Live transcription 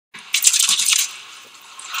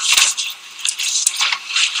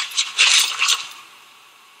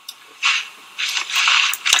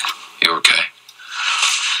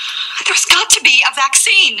a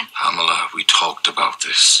vaccine. Amala, we talked about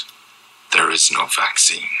this. There is no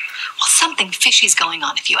vaccine. Well, something fishy's going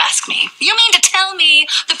on, if you ask me. You mean to tell me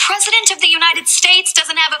the President of the United States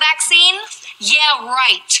doesn't have a vaccine? Yeah,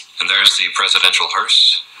 right. And there's the presidential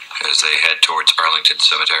hearse as they head towards Arlington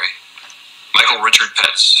Cemetery. Michael Richard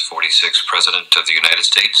Pence, 46th President of the United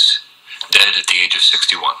States, dead at the age of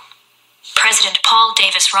 61. President Paul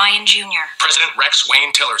Davis Ryan Jr. President Rex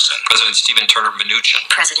Wayne Tillerson. President Stephen Turner Mnuchin.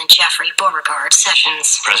 President Jeffrey Beauregard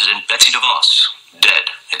Sessions. President Betsy DeVos, dead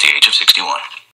at the age of 61.